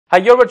Hi,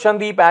 you're with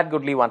Chandeep at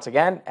Goodly once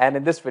again, and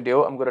in this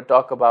video I'm going to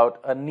talk about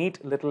a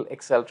neat little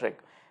Excel trick.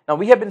 Now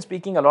we have been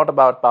speaking a lot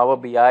about Power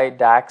BI,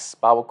 DAX,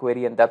 Power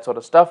Query and that sort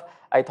of stuff.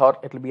 I thought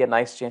it'll be a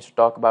nice change to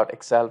talk about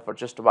Excel for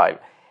just a while.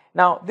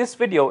 Now this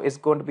video is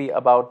going to be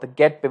about the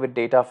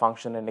GetPivotData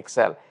function in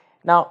Excel.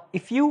 Now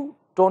if you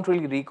don't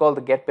really recall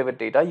the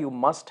GetPivotData, you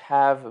must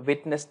have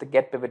witnessed the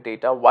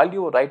GetPivotData while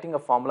you were writing a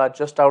formula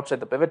just outside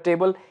the pivot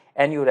table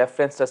and you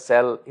referenced a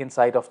cell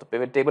inside of the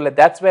pivot table, and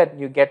that's where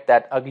you get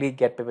that ugly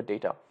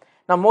GetPivotData.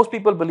 Now most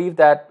people believe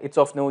that it's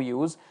of no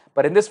use,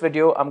 but in this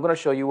video I'm going to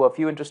show you a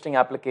few interesting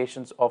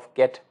applications of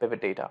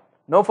GetPivotData.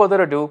 No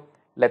further ado,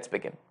 let's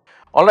begin.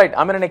 Alright,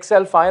 I'm in an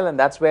Excel file and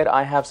that's where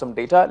I have some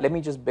data. Let me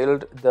just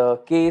build the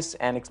case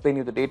and explain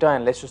you the data,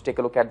 and let's just take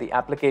a look at the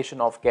application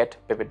of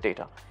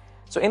GetPivotData.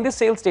 So in this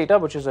sales data,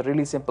 which is a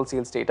really simple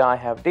sales data, I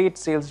have date,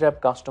 sales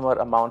rep, customer,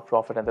 amount,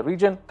 profit and the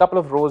region, couple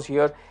of rows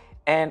here.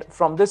 And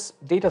from this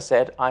data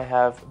set, I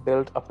have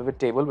built a pivot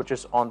table, which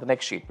is on the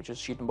next sheet, which is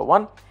sheet number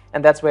 1.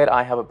 And that's where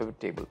I have a pivot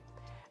table.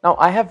 Now,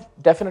 I have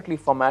definitely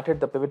formatted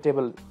the pivot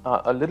table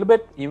a little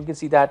bit. You can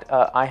see that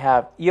I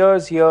have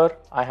years here.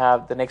 I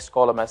have the next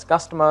column as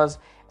customers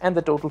and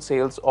the total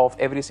sales of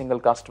every single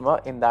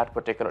customer in that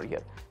particular year.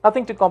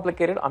 Nothing too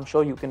complicated. I'm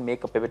sure you can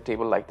make a pivot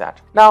table like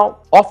that. Now,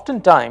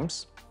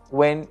 oftentimes,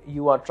 when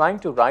you are trying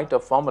to write a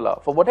formula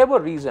for whatever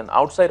reason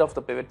outside of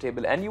the pivot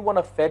table and you want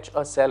to fetch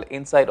a cell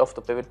inside of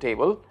the pivot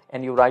table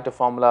and you write a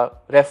formula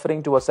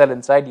referring to a cell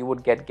inside, you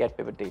would get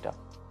GetPivotData.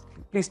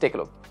 Please take a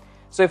look.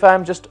 So if I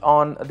am just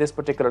on this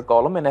particular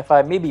column and if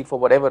I maybe for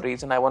whatever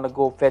reason I want to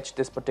go fetch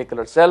this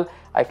particular cell,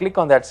 I click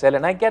on that cell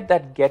and I get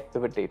that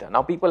GetPivotData.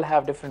 Now people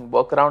have different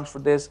workarounds for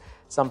this.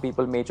 Some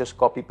people may just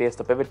copy paste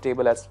the pivot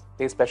table as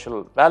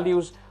special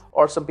values,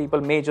 or some people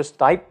may just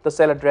type the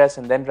cell address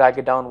and then drag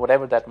it down,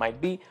 whatever that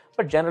might be.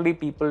 But generally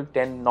people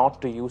tend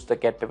not to use the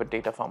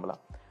GetPivotData formula.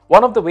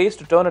 One of the ways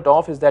to turn it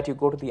off is that you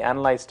go to the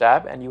Analyze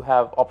tab and you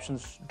have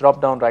options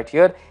drop down right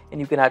here and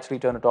you can actually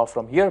turn it off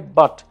from here.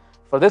 But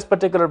for this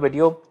particular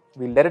video,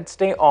 we'll let it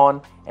stay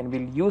on and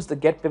we'll use the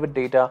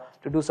GetPivotData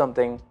to do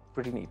something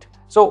pretty neat.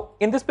 So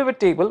in this pivot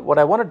table, what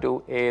I want to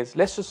do is,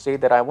 let's just say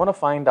that I want to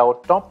find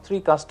out top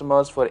 3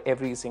 customers for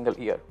every single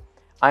year.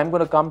 I'm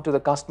going to come to the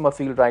customer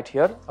field right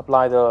here,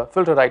 apply the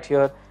filter right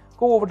here,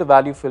 go over to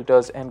value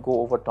filters and go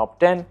over top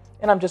 10.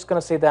 And I'm just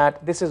going to say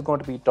that this is going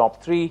to be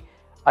top 3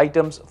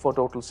 items for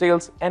total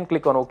sales and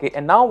click on OK.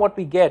 And now what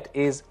we get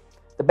is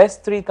the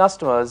best 3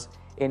 customers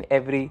in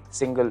every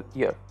single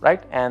year,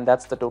 right? And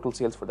that's the total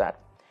sales for that.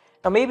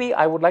 Now maybe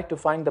I would like to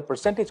find the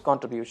percentage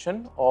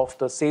contribution of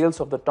the sales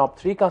of the top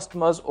 3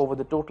 customers over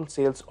the total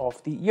sales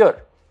of the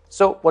year.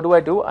 So what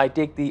do? I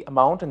take the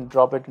amount and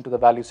drop it into the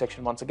value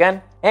section once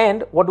again.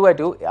 And what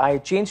do? I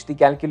change the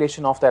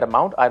calculation of that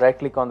amount. I right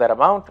click on that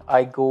amount.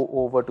 I go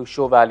over to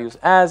show values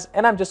as,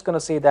 and I'm just going to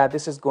say that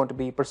this is going to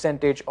be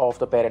percentage of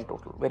the parent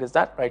total. Where is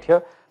that? Right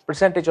here.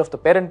 Percentage of the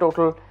parent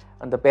total,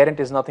 and the parent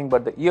is nothing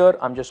but the year.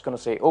 I'm just going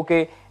to say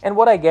OK. And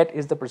what I get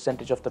is the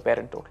percentage of the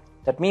parent total.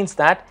 That means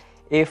that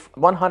if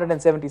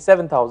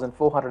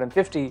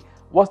 177,450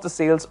 was the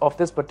sales of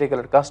this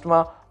particular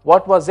customer,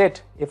 what was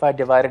it if I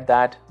divided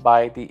that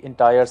by the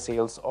entire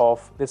sales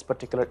of this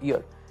particular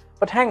year?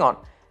 But hang on,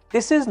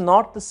 this is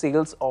not the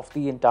sales of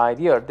the entire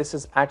year. This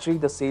is actually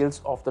the sales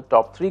of the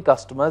top 3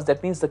 customers.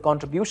 That means the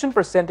contribution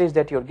percentage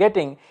that you're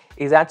getting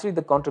is actually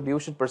the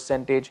contribution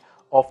percentage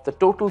of the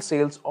total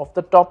sales of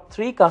the top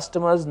 3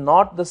 customers,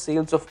 not the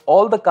sales of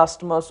all the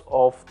customers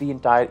of the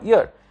entire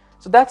year.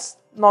 So that's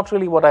not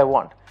really what I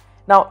want.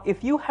 Now,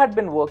 if you had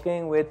been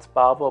working with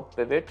Power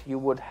Pivot, you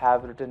would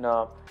have written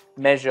a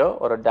measure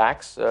or a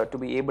DAX to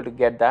be able to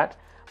get that.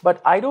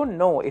 But I don't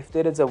know if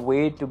there is a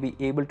way to be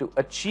able to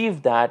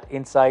achieve that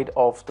inside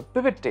of the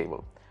pivot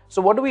table. So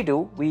what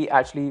do? We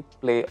actually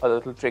play a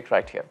little trick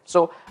right here.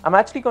 So I'm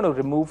actually going to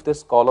remove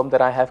this column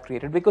that I have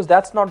created because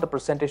that's not the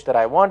percentage that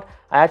I want.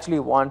 I actually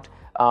want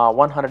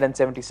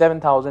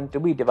 177,000 to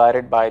be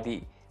divided by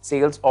the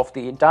sales of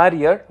the entire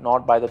year,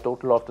 not by the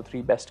total of the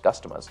 3 best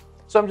customers.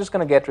 So I'm just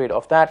going to get rid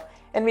of that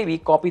and maybe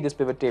copy this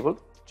pivot table.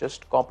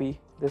 Just copy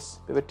this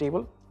pivot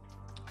table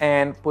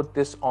and put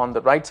this on the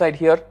right side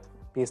here,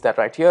 paste that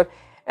right here.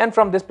 And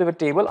from this pivot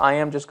table, I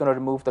am just going to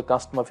remove the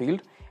customer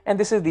field. And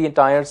this is the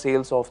entire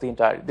sales of the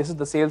entire. This is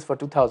the sales for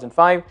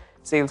 2005,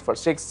 sales for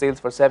 6, sales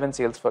for 7,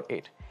 sales for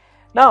 8.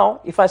 Now,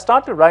 if I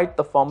start to write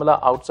the formula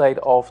outside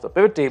of the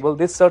pivot table,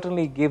 this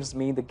certainly gives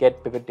me the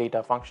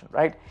GetPivotData function,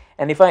 right?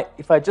 And if I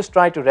just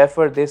try to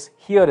refer this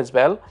here as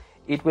well,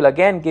 it will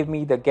again give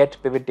me the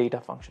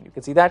GetPivotData function. You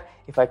can see that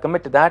if I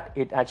commit to that,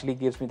 it actually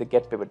gives me the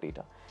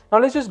GetPivotData. Now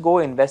let's just go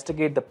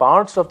investigate the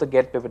parts of the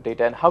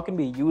GetPivotData and how can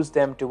we use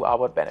them to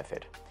our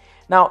benefit.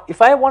 Now,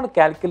 if I want to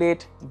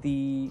calculate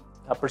the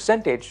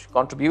percentage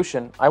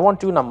contribution, I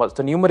want 2 numbers,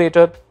 the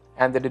numerator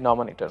and the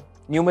denominator.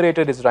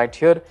 Numerator is right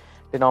here,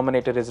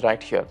 denominator is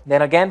right here.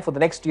 Then again for the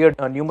next year,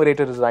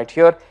 numerator is right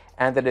here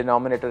and the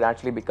denominator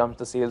actually becomes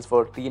the sales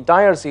for the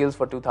entire sales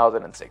for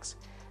 2006.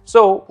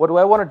 So what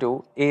I want to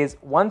do is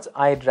once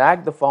I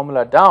drag the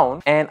formula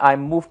down and I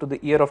move to the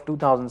year of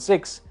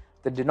 2006,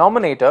 the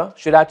denominator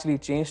should actually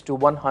change to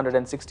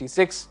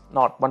 166,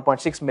 not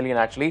 1.6 million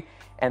actually,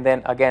 and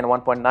then again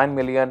 1.9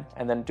 million,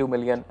 and then 2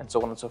 million, and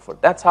so on and so forth.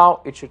 That's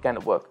how it should kind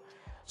of work.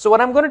 So what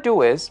I'm going to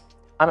do is,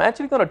 I'm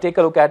actually going to take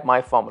a look at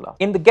my formula.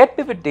 In the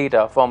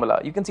GetPivotData formula,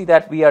 you can see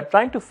that we are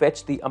trying to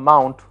fetch the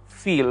amount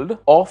field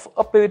of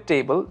a pivot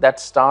table that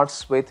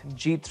starts with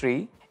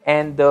G3,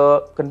 and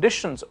the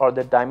conditions or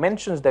the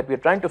dimensions that we're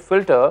trying to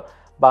filter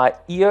by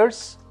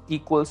years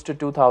equals to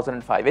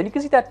 2005. And you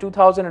can see that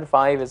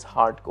 2005 is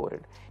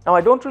hard-coded. Now,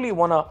 I don't really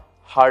want to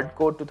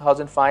hard-code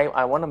 2005.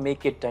 I want to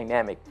make it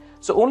dynamic.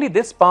 So only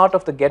this part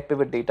of the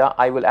GetPivotData,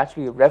 I will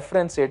actually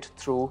reference it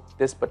through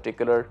this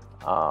particular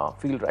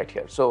field right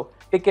here. So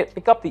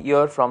pick up the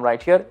year from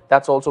right here.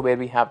 That's also where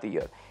we have the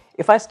year.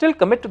 If I still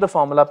commit to the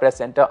formula,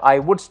 press enter, I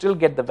would still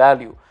get the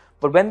value.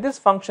 But when this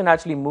function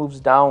actually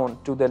moves down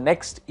to the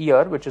next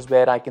year, which is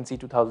where I can see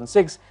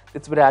 2006,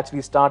 it's where it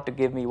actually start to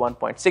give me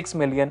 1.6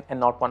 million and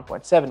not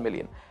 1.7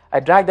 million. I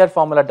drag that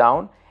formula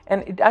down,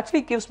 and it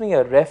actually gives me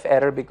a ref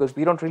error because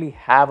we don't really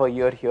have a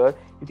year here.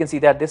 You can see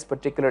that this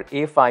particular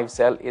A5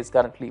 cell is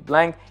currently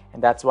blank,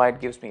 and that's why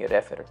it gives me a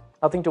ref error.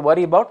 Nothing to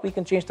worry about. We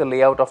can change the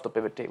layout of the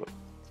pivot table.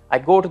 I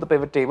go to the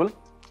pivot table,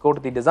 go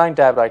to the design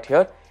tab right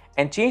here,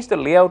 and change the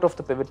layout of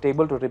the pivot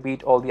table to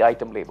repeat all the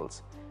item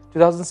labels.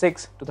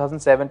 2006,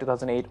 2007,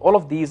 2008, all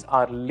of these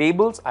are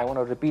labels. I want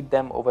to repeat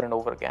them over and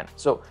over again.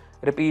 So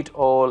repeat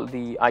all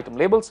the item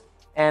labels,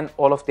 and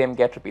all of them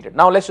get repeated.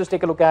 Now let's just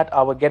take a look at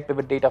our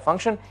GetPivotData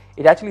function.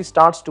 It actually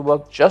starts to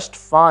work just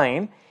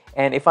fine,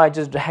 and if I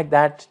just drag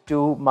that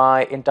to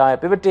my entire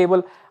pivot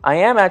table, I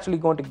am actually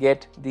going to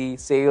get the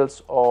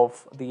sales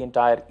of the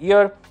entire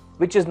year,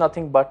 which is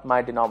nothing but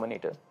my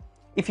denominator.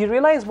 If you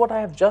realize what I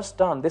have just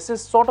done, this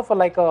is sort of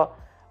like a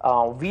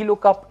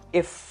VLOOKUP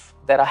if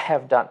that I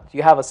have done.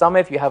 You have a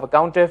SUMIF, you have a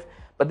COUNTIF,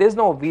 but there's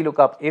no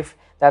VLOOKUP if.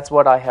 That's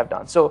what I have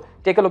done. So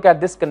take a look at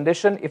this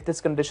condition. If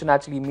this condition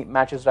actually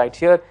matches right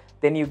here,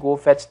 then you go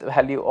fetch the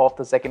value of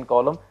the second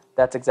column.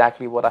 That's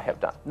exactly what I have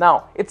done.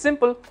 Now it's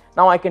simple.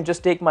 Now I can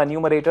just take my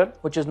numerator,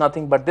 which is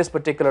nothing but this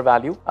particular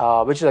value,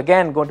 which is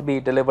again going to be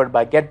delivered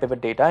by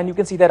GetPivotData, and you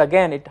can see that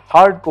again it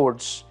hard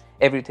codes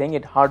everything.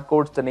 It hard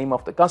codes the name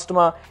of the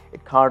customer,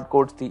 it hard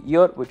codes the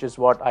year, which is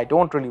what I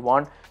don't really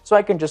want. So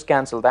I can just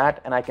cancel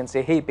that, and I can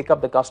say, hey, pick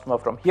up the customer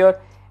from here,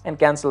 and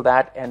cancel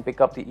that and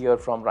pick up the year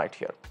from right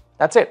here.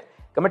 That's it.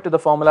 Commit to the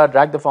formula,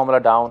 drag the formula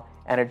down,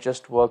 and it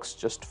just works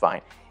just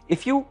fine.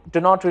 If you do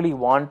not really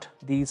want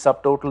these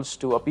subtotals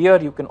to appear,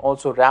 you can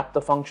also wrap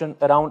the function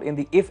around in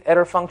the if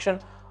error function,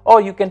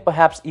 or you can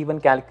perhaps even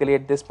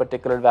calculate this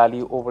particular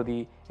value over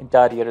the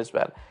entire year as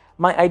well.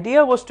 My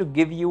idea was to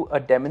give you a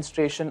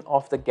demonstration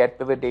of the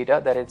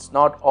GetPivotData, that it's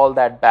not all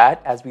that bad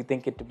as we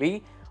think it to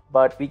be,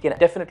 but we can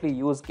definitely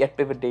use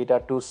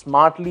GetPivotData to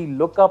smartly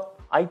look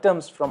up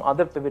items from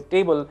other pivot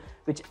table,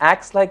 which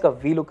acts like a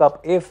VLOOKUP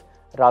if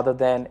rather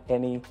than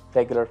any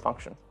regular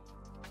function.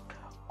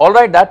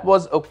 Alright, that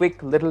was a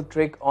quick little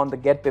trick on the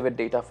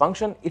GetPivotData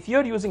function. If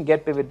you're using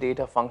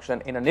GetPivotData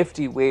function in a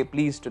nifty way,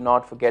 please do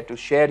not forget to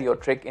share your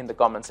trick in the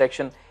comment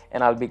section,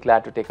 and I'll be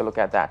glad to take a look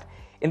at that.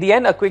 In the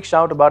end, a quick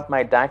shout about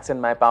my DAX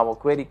and my Power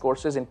Query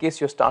courses in case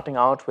you're starting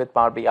out with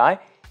Power BI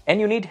and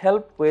you need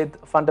help with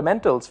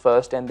fundamentals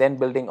first and then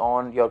building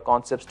on your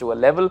concepts to a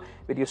level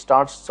where you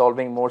start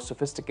solving more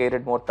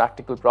sophisticated, more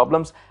practical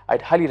problems.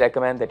 I'd highly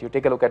recommend that you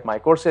take a look at my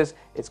courses.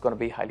 It's going to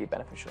be highly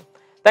beneficial.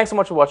 Thanks so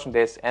much for watching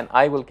this, and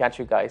I will catch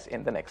you guys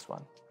in the next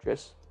one.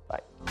 Cheers.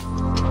 Bye.